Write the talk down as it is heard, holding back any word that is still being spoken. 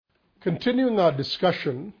Continuing our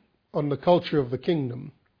discussion on the culture of the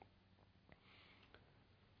kingdom,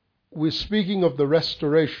 we're speaking of the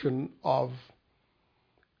restoration of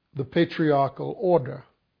the patriarchal order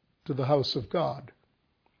to the house of God.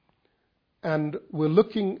 And we're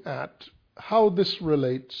looking at how this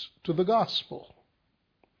relates to the gospel.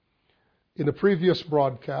 In a previous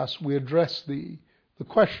broadcast, we addressed the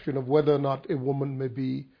question of whether or not a woman may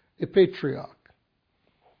be a patriarch.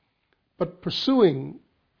 But pursuing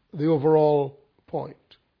the overall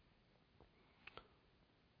point,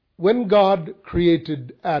 when God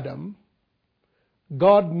created Adam,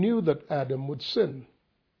 God knew that Adam would sin.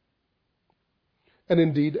 And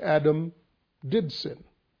indeed, Adam did sin.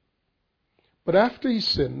 But after he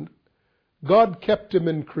sinned, God kept him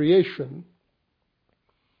in creation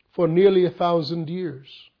for nearly 1,000 years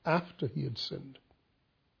after he had sinned.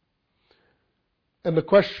 And the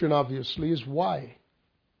question, obviously, is why?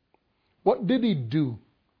 What did he do?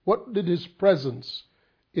 What did his presence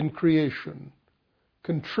in creation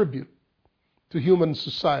contribute to human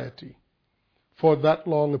society for that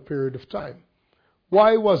long a period of time?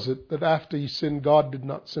 Why was it that after he sinned, God did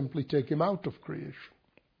not simply take him out of creation?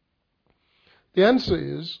 The answer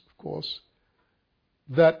is, of course,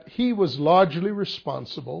 that he was largely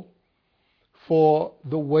responsible for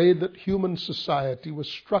the way that human society was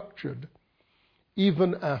structured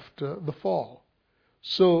even after the fall.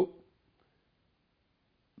 So,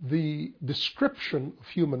 the description of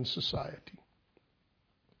human society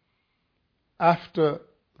after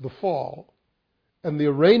the fall and the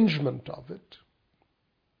arrangement of it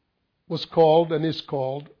was called and is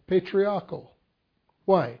called patriarchal.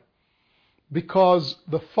 Why? Because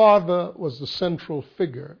the father was the central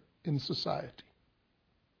figure in society.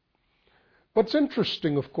 What's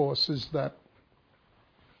interesting, of course, is that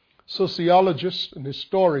sociologists and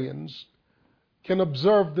historians can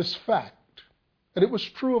observe this fact. And it was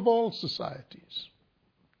true of all societies.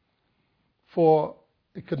 For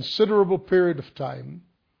a considerable period of time,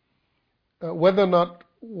 whether or not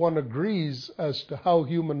one agrees as to how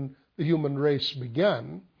the human race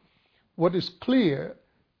began, what is clear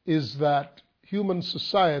is that human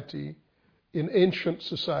society in ancient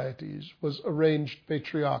societies was arranged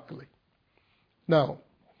patriarchally. Now,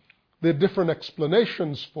 there are different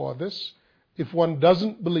explanations for this. If one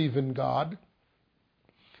doesn't believe in God,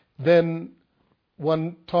 then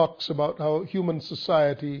one talks about how human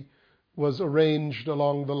society was arranged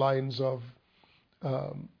along the lines of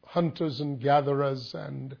hunters and gatherers,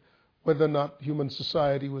 and whether or not human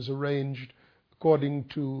society was arranged according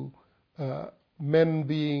to men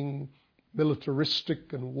being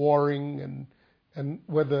militaristic and warring, and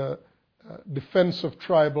whether defense of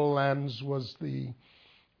tribal lands was the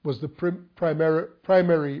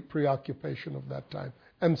primary preoccupation of that time,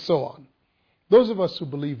 and so on. Those of us who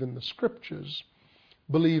believe in the scriptures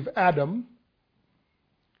believe Adam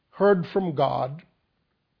heard from God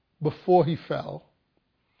before he fell,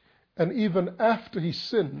 and even after he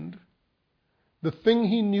sinned, the thing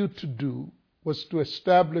he knew to do was to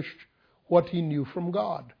establish what he knew from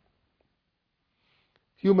God.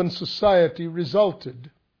 Human society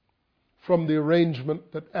resulted from the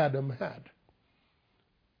arrangement that Adam had,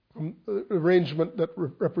 from the arrangement that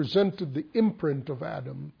represented the imprint of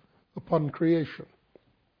Adam upon creation.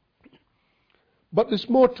 But there's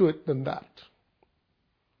more to it than that.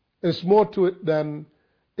 There's more to it than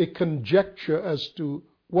a conjecture as to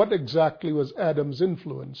what exactly was Adam's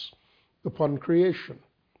influence upon creation.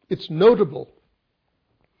 It's notable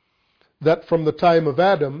that from the time of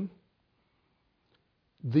Adam,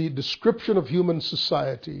 the description of human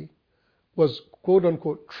society was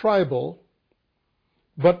quote-unquote tribal,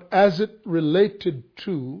 but as it related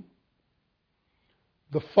to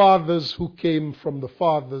the fathers who came from the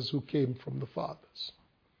fathers who came from the fathers.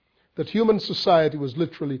 That human society was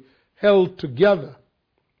literally held together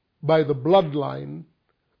by the bloodline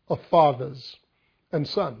of fathers and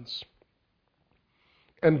sons.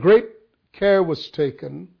 And great care was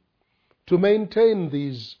taken to maintain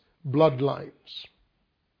these bloodlines.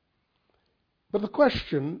 But the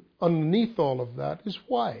question underneath all of that is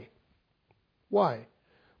why? Why?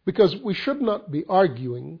 Because we should not be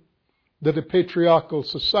arguing that a patriarchal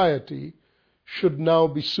society should now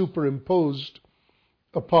be superimposed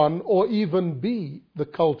upon or even be the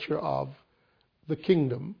culture of the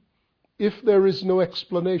kingdom if there is no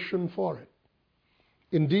explanation for it.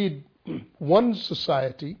 Indeed, one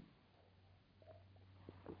society,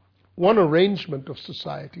 one arrangement of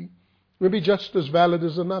society may be just as valid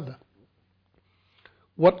as another.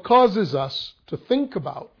 What causes us to think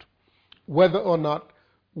about whether or not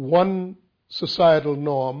one societal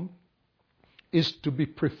norm is to be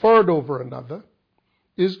preferred over another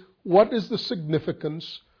is what is the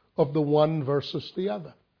significance of the one versus the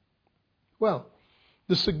other? Well,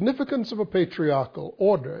 the significance of a patriarchal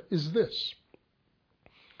order is this.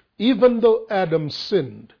 Even though Adam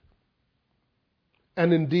sinned,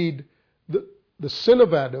 and indeed the sin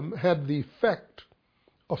of Adam had the effect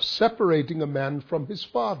of separating a man from his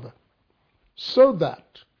father, so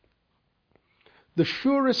that the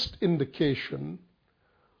surest indication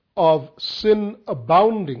of sin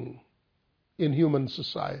abounding in human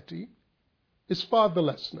society is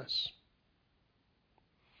fatherlessness.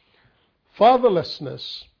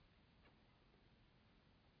 Fatherlessness,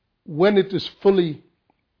 when it is fully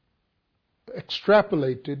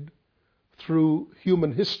extrapolated through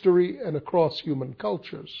human history and across human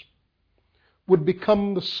cultures, would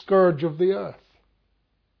become the scourge of the earth.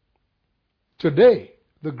 Today,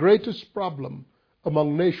 the greatest problem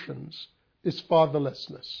among nations is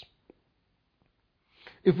fatherlessness.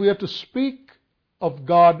 If we are to speak of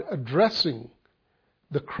God addressing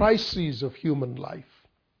the crises of human life,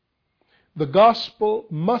 the gospel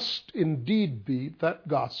must indeed be that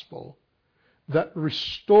gospel that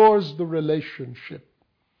restores the relationship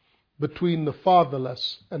between the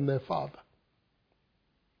fatherless and their father.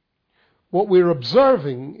 What we're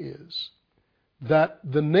observing is that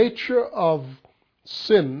the nature of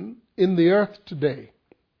sin in the earth today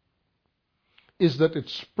is that it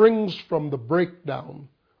springs from the breakdown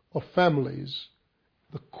of families,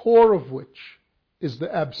 the core of which is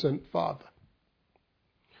the absent father.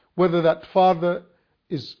 Whether that father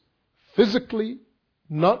is physically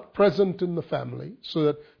not present in the family, so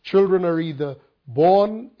that children are either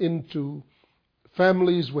born into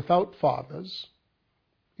families without fathers,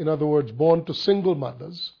 in other words, born to single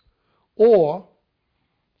mothers, or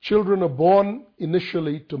children are born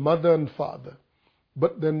initially to mother and father,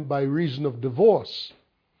 but then by reason of divorce,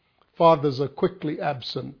 fathers are quickly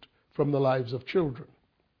absent from the lives of children.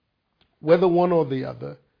 Whether one or the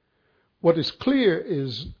other, what is clear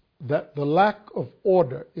is that the lack of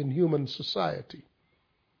order in human society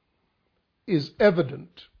is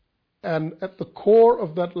evident, and at the core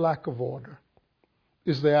of that lack of order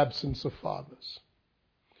is the absence of fathers.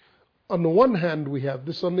 On the one hand, we have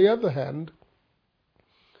this. On the other hand,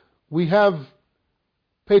 we have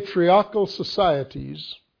patriarchal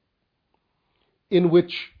societies in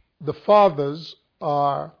which the fathers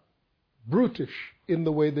are brutish in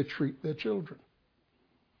the way they treat their children.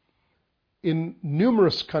 In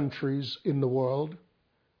numerous countries in the world,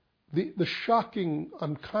 the shocking,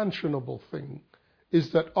 unconscionable thing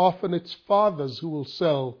is that often it's fathers who will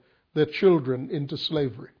sell their children into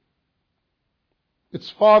slavery. It's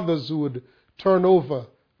fathers who would turn over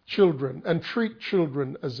children and treat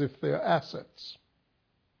children as if they're assets.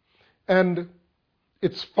 And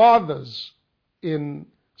it's fathers in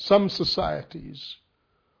some societies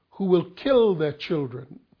who will kill their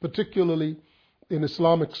children, particularly in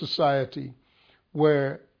Islamic society,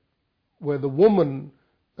 where the woman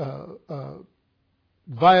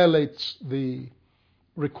violates the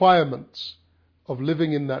requirements of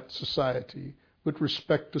living in that society with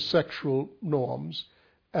respect to sexual norms.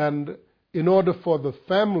 And in order for the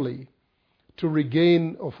family to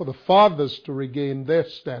regain, or for the fathers to regain their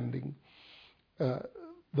standing,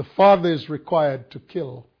 the father is required to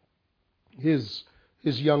kill his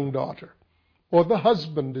young daughter, or the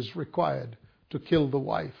husband is required to kill the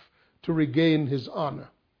wife to regain his honor,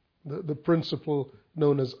 the principle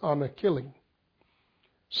known as honor killing.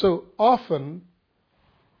 So often,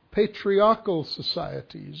 patriarchal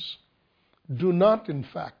societies do not, in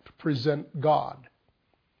fact, present God.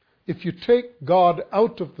 If you take God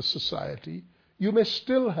out of the society, you may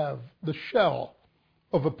still have the shell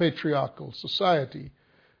of a patriarchal society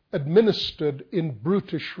administered in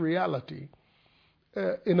brutish reality,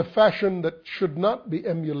 in a fashion that should not be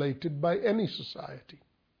emulated by any society.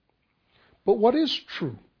 But what is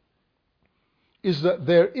true is that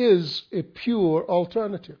there is a pure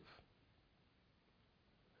alternative.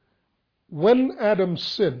 When Adam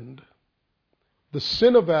sinned, the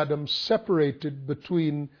sin of Adam separated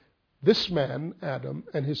between this man, Adam,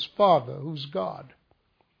 and his father, who's God.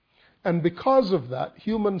 And because of that,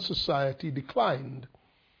 human society declined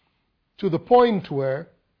to the point where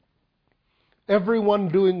everyone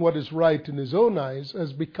doing what is right in his own eyes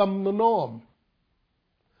has become the norm.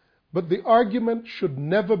 But the argument should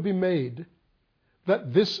never be made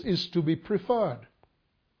that this is to be preferred.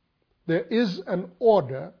 There is an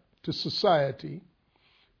order to society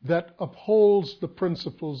that upholds the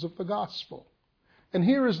principles of the gospel. And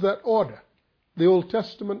here is that order. The Old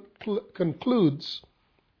Testament concludes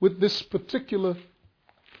with this particular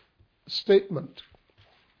statement.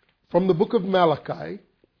 From the book of Malachi,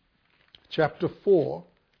 chapter 4,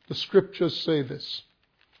 the scriptures say this: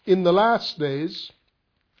 "In the last days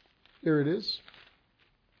Here it is.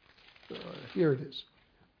 Here it is.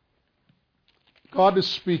 God is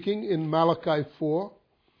speaking in Malachi 4,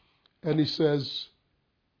 and he says,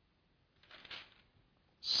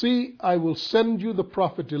 "See, I will send you the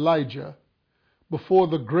prophet Elijah before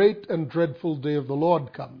the great and dreadful day of the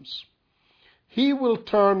Lord comes. He will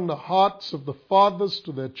turn the hearts of the fathers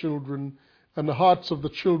to their children and the hearts of the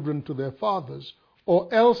children to their fathers.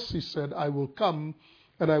 Or else," he said, "I will come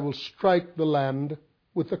and I will strike the land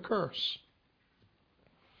with a curse."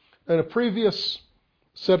 In a previous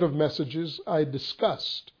set of messages, I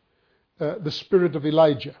discussed the spirit of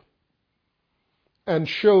Elijah and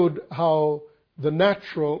showed how the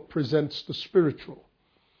natural presents the spiritual.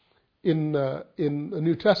 In the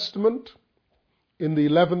New Testament, in the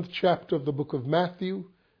 11th chapter of the book of Matthew,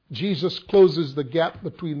 Jesus closes the gap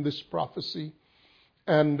between this prophecy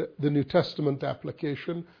and the New Testament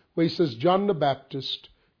application, where he says John the Baptist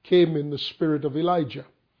came in the spirit of Elijah,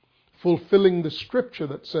 fulfilling the scripture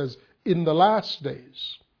that says, in the last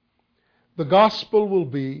days, the gospel will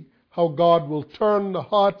be how God will turn the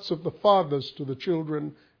hearts of the fathers to the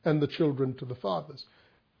children and the children to the fathers.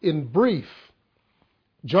 In brief,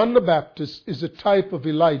 John the Baptist is a type of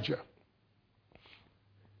Elijah,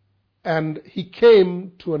 and he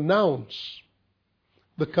came to announce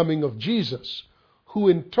the coming of Jesus, who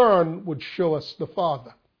in turn would show us the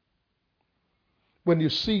Father. When you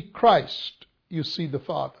see Christ, you see the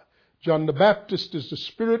Father. John the Baptist is the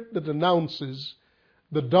spirit that announces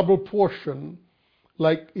the double portion,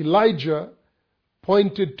 like Elijah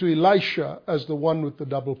pointed to Elisha as the one with the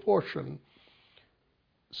double portion.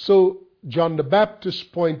 So John the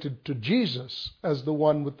Baptist pointed to Jesus as the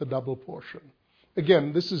one with the double portion.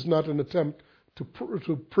 Again, this is not an attempt to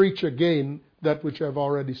preach again that which I've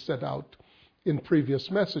already set out in previous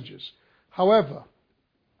messages. However,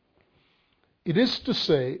 it is to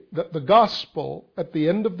say that the gospel at the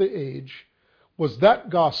end of the age was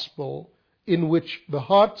that gospel in which the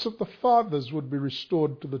hearts of the fathers would be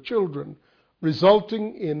restored to the children,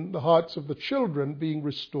 resulting in the hearts of the children being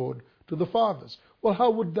restored to the fathers. Well,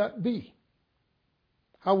 how would that be?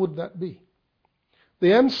 How would that be?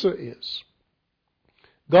 The answer is,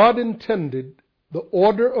 God intended the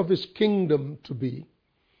order of his kingdom to be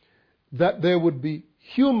that there would be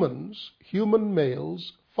humans, human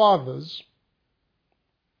males, fathers,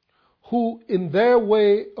 who in their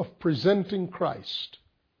way of presenting Christ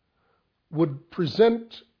would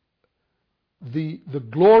present the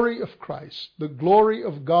glory of Christ, the glory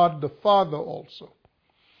of God the Father also,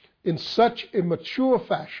 in such a mature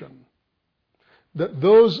fashion that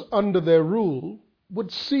those under their rule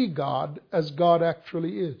would see God as God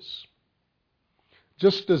actually is.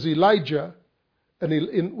 Just as Elijah,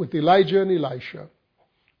 with Elijah and Elisha,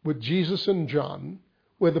 with Jesus and John,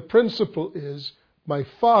 where the principle is, my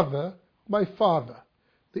Father,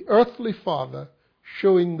 the earthly Father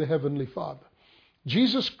showing the heavenly Father.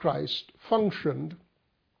 Jesus Christ functioned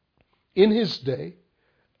in his day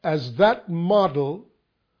as that model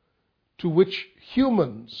to which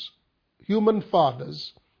human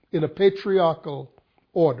fathers in a patriarchal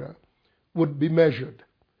order would be measured.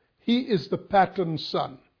 He is the pattern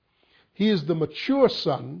son. He is the mature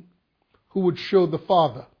son who would show the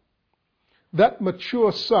Father. That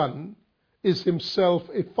mature son is himself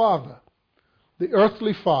a father, the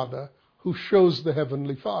earthly Father who shows the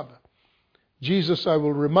heavenly Father. Jesus, I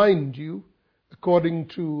will remind you, according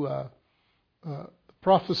to the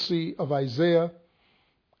prophecy of Isaiah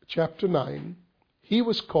chapter 9, he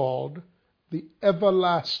was called the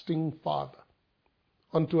everlasting Father.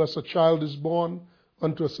 Unto us a child is born,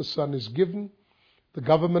 unto us a son is given. The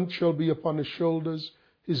government shall be upon his shoulders.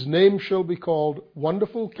 His name shall be called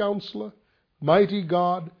Wonderful Counselor, Mighty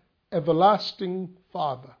God, Everlasting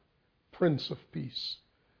Father, Prince of Peace.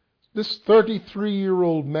 This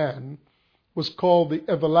 33-year-old man was called the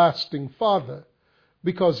Everlasting Father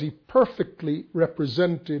because he perfectly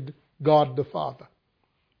represented God the Father.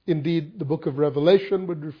 Indeed, the book of Revelation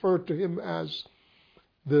would refer to him as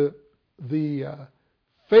the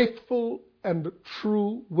faithful and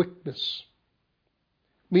true witness,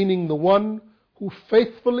 meaning the one who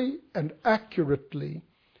faithfully and accurately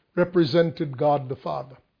represented God the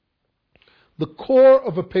Father. The core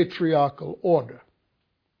of a patriarchal order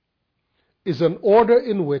is an order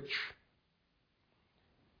in which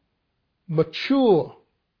mature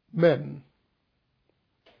men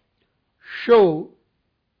show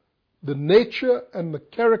the nature and the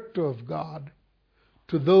character of God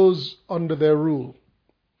to those under their rule.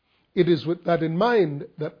 It is with that in mind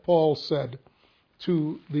that Paul said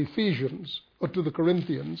to the Ephesians, or to the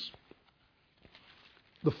Corinthians,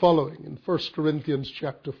 the following. In 1 Corinthians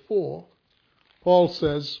chapter 4, Paul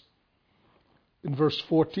says, in verse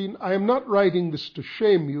 14, I am not writing this to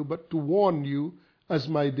shame you, but to warn you as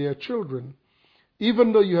my dear children.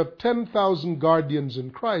 Even though you have 10,000 guardians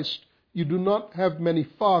in Christ, you do not have many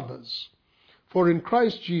fathers. For in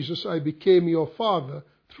Christ Jesus I became your father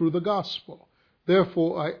through the gospel.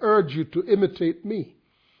 Therefore I urge you to imitate me.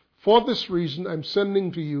 For this reason I'm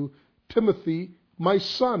sending to you Timothy, my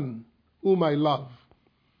son, whom I love,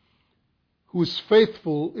 who is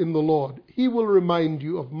faithful in the Lord. He will remind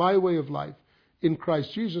you of my way of life in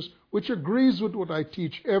Christ Jesus, which agrees with what I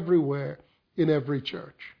teach everywhere in every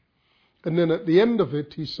church. And then at the end of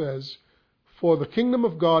it, he says, for the kingdom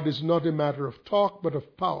of God is not a matter of talk, but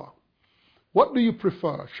of power. What do you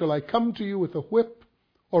prefer? Shall I come to you with a whip,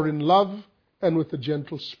 or in love and with a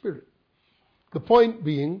gentle spirit? The point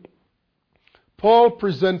being, Paul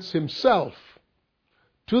presents himself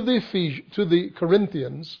to the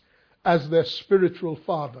Corinthians as their spiritual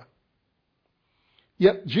father.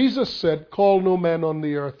 Yet Jesus said, call no man on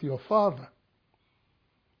the earth your father,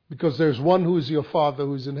 because there's one who is your father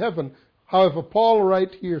who is in heaven. However, Paul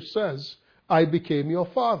right here says, I became your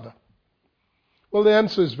father. Well, the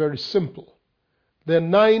answer is very simple. There are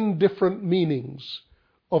 9 different meanings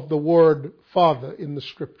of the word father in the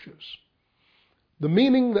scriptures. The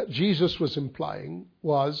meaning that Jesus was implying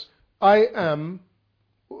was, that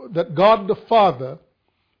God the Father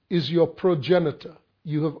is your progenitor.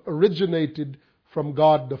 You have originated from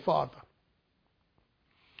God the Father.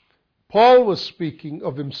 Paul was speaking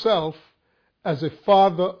of himself as a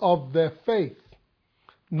father of their faith,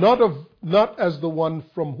 not as the one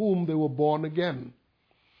from whom they were born again.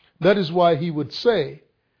 That is why he would say,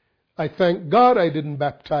 I thank God I didn't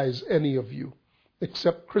baptize any of you,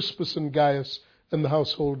 except Crispus and Gaius and the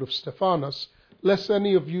household of Stephanas, lest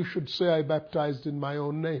any of you should say I baptized in my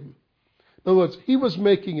own name. In other words, he was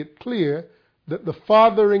making it clear that the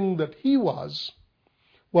fathering that he was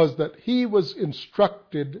that he was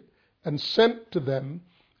instructed and sent to them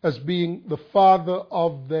as being the father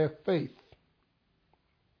of their faith.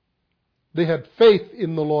 They had faith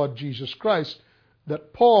in the Lord Jesus Christ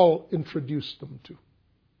that Paul introduced them to.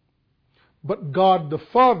 But God the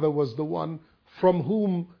Father was the one from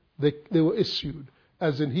whom they were issued,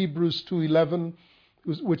 as in Hebrews 2:11,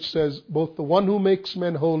 which says, both the one who makes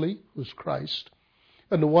men holy, who's Christ,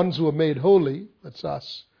 and the ones who are made holy, that's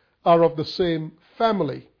us, are of the same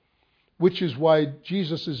family, which is why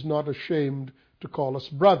Jesus is not ashamed to call us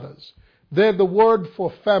brothers. There, the word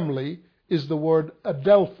for family is the word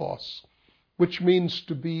adelphos, which means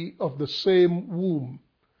to be of the same womb.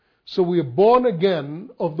 So we are born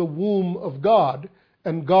again of the womb of God,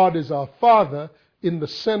 and God is our Father in the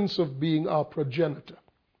sense of being our progenitor.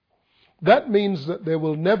 That means that there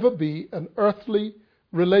will never be an earthly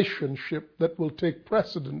relationship that will take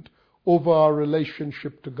precedent over our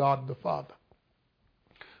relationship to God the Father.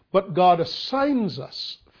 But God assigns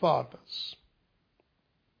us fathers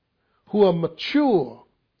who are mature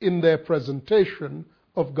in their presentation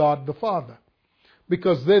of God the Father,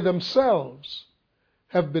 because they themselves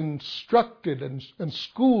have been instructed and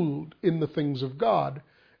schooled in the things of God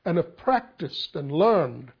and have practiced and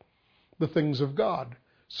learned the things of God.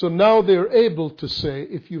 So now they're able to say,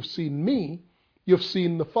 if you've seen me, you've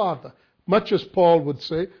seen the Father. Much as Paul would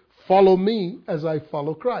say, follow me as I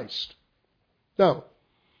follow Christ. Now,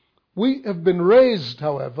 we have been raised,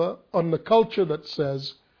 however, on the culture that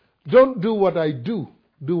says, don't do what I do,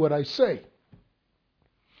 do what I say.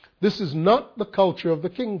 This is not the culture of the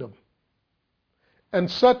kingdom. And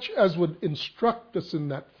such as would instruct us in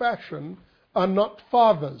that fashion are not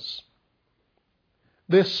fathers.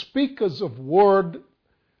 They're speakers of word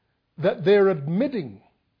that they're admitting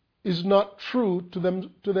is not true to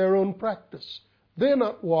them, to their own practice. They're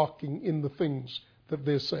not walking in the things that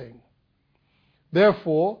they're saying.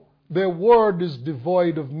 Therefore, their word is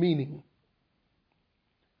devoid of meaning.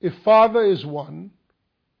 A father is one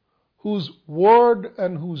whose word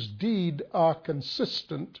and whose deed are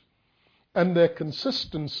consistent, and their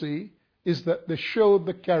consistency is that they show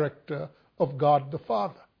the character of God the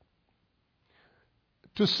Father.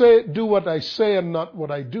 To say, do what I say and not what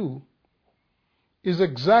I do, is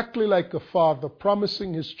exactly like a father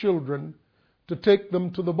promising his children to take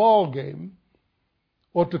them to the ball game,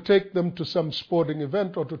 or to take them to some sporting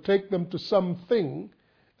event, or to take them to something,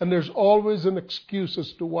 and there's always an excuse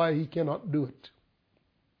as to why he cannot do it.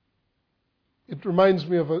 It reminds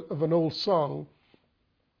me of an old song,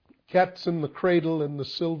 Cats in the Cradle and the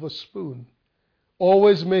Silver Spoon,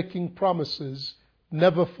 always making promises,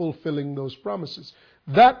 never fulfilling those promises.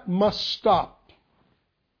 That must stop.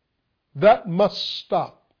 That must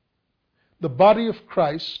stop. The body of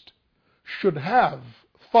Christ should have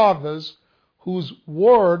fathers whose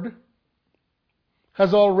word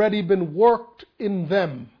has already been worked in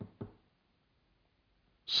them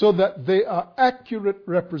so that they are accurate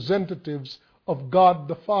representatives of God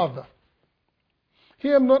the Father.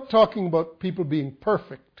 Here I'm not talking about people being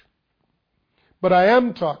perfect, but I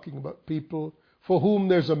am talking about people for whom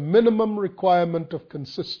there's a minimum requirement of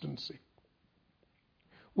consistency.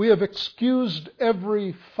 We have excused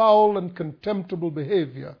every foul and contemptible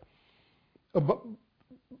behavior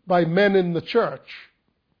by men in the church,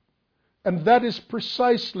 and that is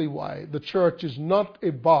precisely why the church is not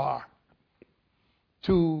a bar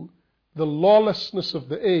to the lawlessness of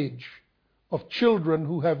the age of children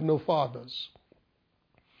who have no fathers.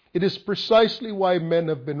 It is precisely why men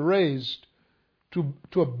have been raised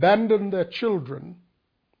to abandon their children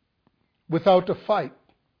without a fight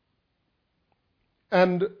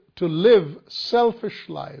and to live selfish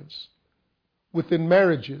lives within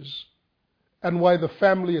marriages, and why the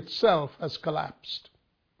family itself has collapsed.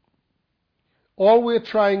 All we're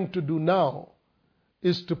trying to do now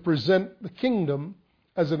is to present the kingdom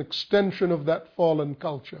as an extension of that fallen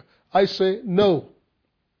culture. I say no.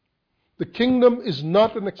 The kingdom is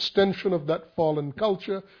not an extension of that fallen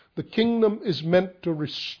culture. The kingdom is meant to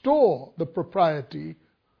restore the propriety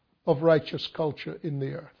of righteous culture in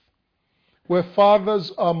the earth, where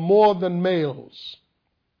fathers are more than males,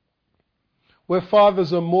 where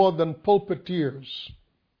fathers are more than pulpiteers,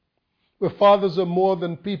 where fathers are more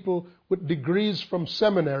than people with degrees from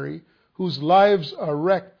seminary whose lives are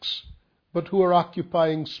wrecks, but who are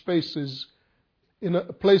occupying spaces in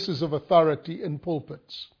places of authority in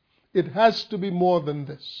pulpits. It has to be more than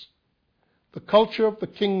this. The culture of the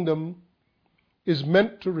kingdom is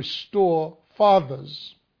meant to restore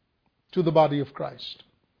fathers to the body of Christ.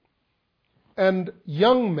 And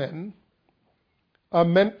young men are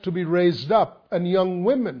meant to be raised up, and young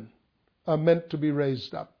women are meant to be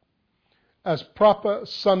raised up as proper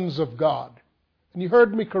sons of God. And you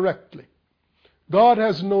heard me correctly. God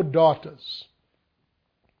has no daughters.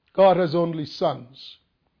 God has only sons,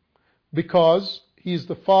 because He is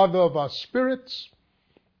the Father of our spirits,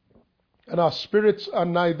 and our spirits are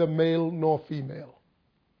neither male nor female.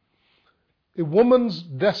 A woman's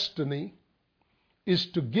destiny is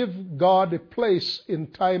to give God a place in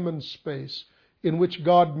time and space in which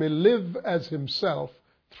God may live as Himself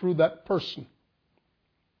through that person,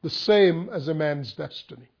 the same as a man's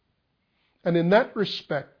destiny. And in that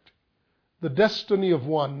respect, the destiny of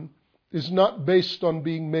one is not based on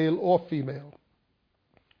being male or female.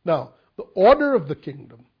 Now, the order of the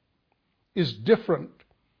kingdom is different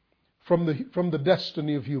from the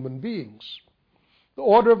destiny of human beings. The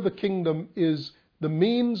order of the kingdom is the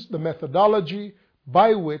means, the methodology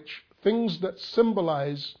by which things that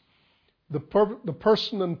symbolize the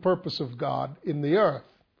person and purpose of God in the earth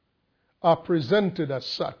are presented as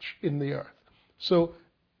such in the earth. So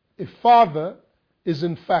a father is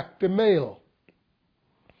in fact a male.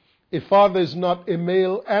 A father is not a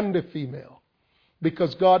male and a female,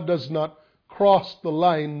 because God does not cross the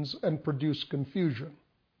lines and produce confusion.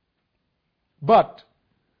 But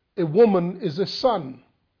a woman is a son,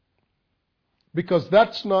 because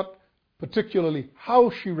that's not particularly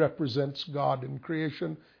how she represents God in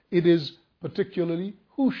creation. It is particularly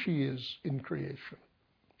who she is in creation.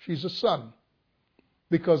 She's a son,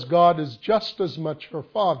 because God is just as much her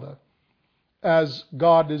father as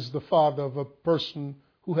God is the father of a person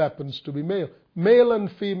who happens to be male. Male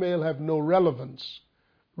and female have no relevance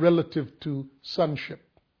relative to sonship.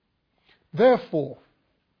 Therefore,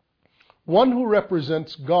 one who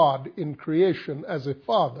represents God in creation as a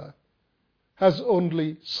father has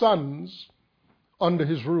only sons under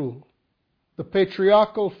his rule. The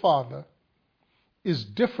patriarchal father is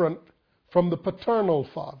different from the paternal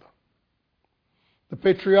father. The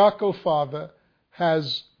patriarchal father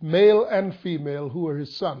has male and female who are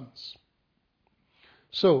his sons.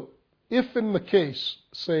 So, if in the case,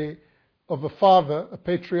 say, of a father, a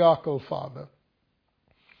patriarchal father,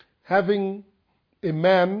 having a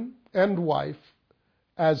man and wife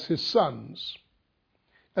as his sons,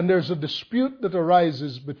 and there's a dispute that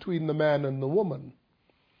arises between the man and the woman,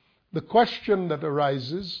 the question that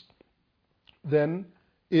arises then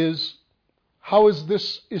is, how is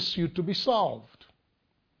this issue to be solved?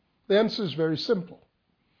 The answer is very simple.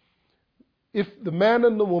 If the man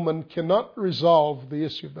and the woman cannot resolve the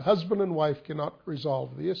issue, the husband and wife cannot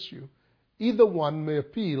resolve the issue, either one may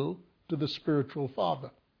appeal to the spiritual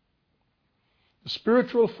father. The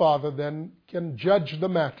spiritual father then can judge the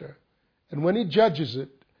matter, and when he judges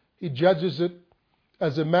it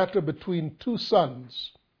as a matter between two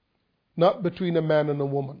sons, not between a man and a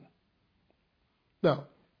woman. Now,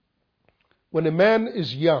 when a man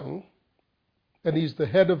is young, and he's the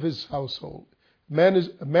head of his household,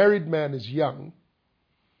 a married man is young,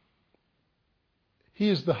 He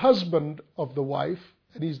is the husband of the wife,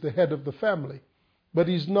 and he's the head of the family. But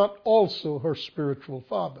he's not also her spiritual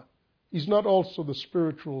father. He's not also the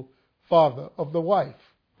spiritual father of the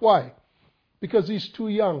wife. Why? Because he's too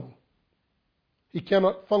young. He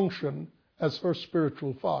cannot function as her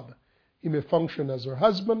spiritual father. He may function as her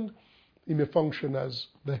husband, he may function as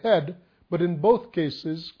the head, but in both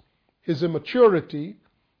cases, his immaturity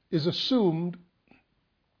is assumed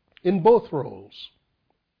in both roles.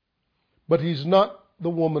 But he's not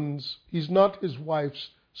he's not his wife's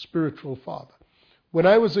spiritual father. When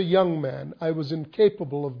I was a young man, I was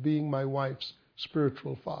incapable of being my wife's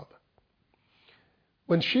spiritual father.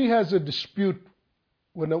 When a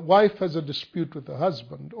wife has a dispute with a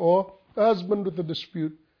husband, or a husband with a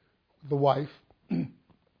dispute with the wife,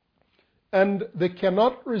 and they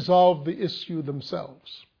cannot resolve the issue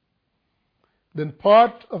themselves, then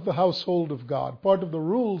part of the household of God, part of the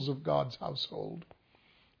rules of God's household,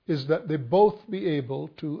 is that they both be able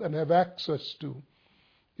to and have access to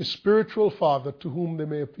a spiritual father to whom they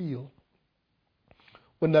may appeal.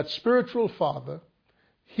 When that spiritual father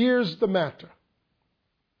hears the matter,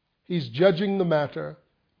 he's judging the matter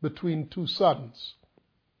between two sons,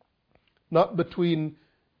 not between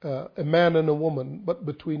a man and a woman, but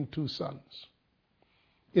between two sons.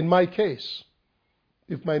 In my case,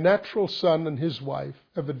 if my natural son and his wife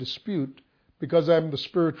have a dispute, because I'm the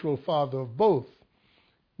spiritual father of both,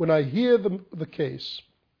 when I hear the case,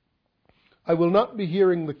 I will not be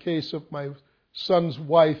hearing the case of my son's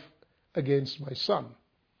wife against my son.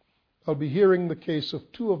 I'll be hearing the case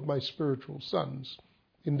of two of my spiritual sons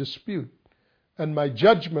in dispute. And my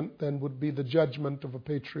judgment then would be the judgment of a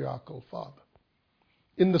patriarchal father.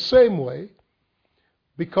 In the same way,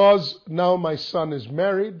 because now my son is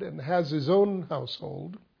married and has his own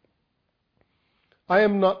household, I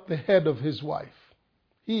am not the head of his wife.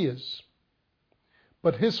 He is.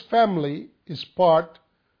 But his family is part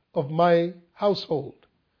of my household.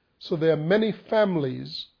 So there are many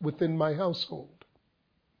families within my household.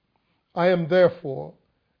 I am therefore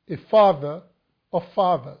a father of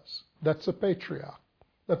fathers. That's a patriarch.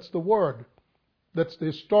 That's the word. That's the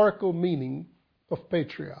historical meaning of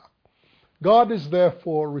patriarch. God is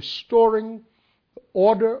therefore restoring the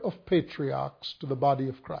order of patriarchs to the body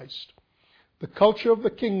of Christ. The culture of the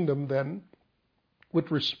kingdom, then, with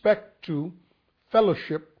respect to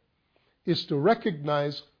fellowship, is to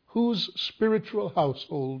recognize whose spiritual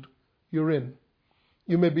household you're in.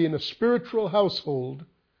 You may be in a spiritual household,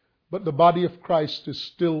 but the body of Christ is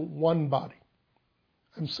still one body.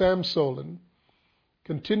 I'm Sam Solon.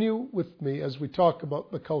 Continue with me as we talk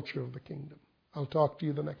about the culture of the kingdom. I'll talk to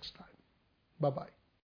you the next time. Bye-bye.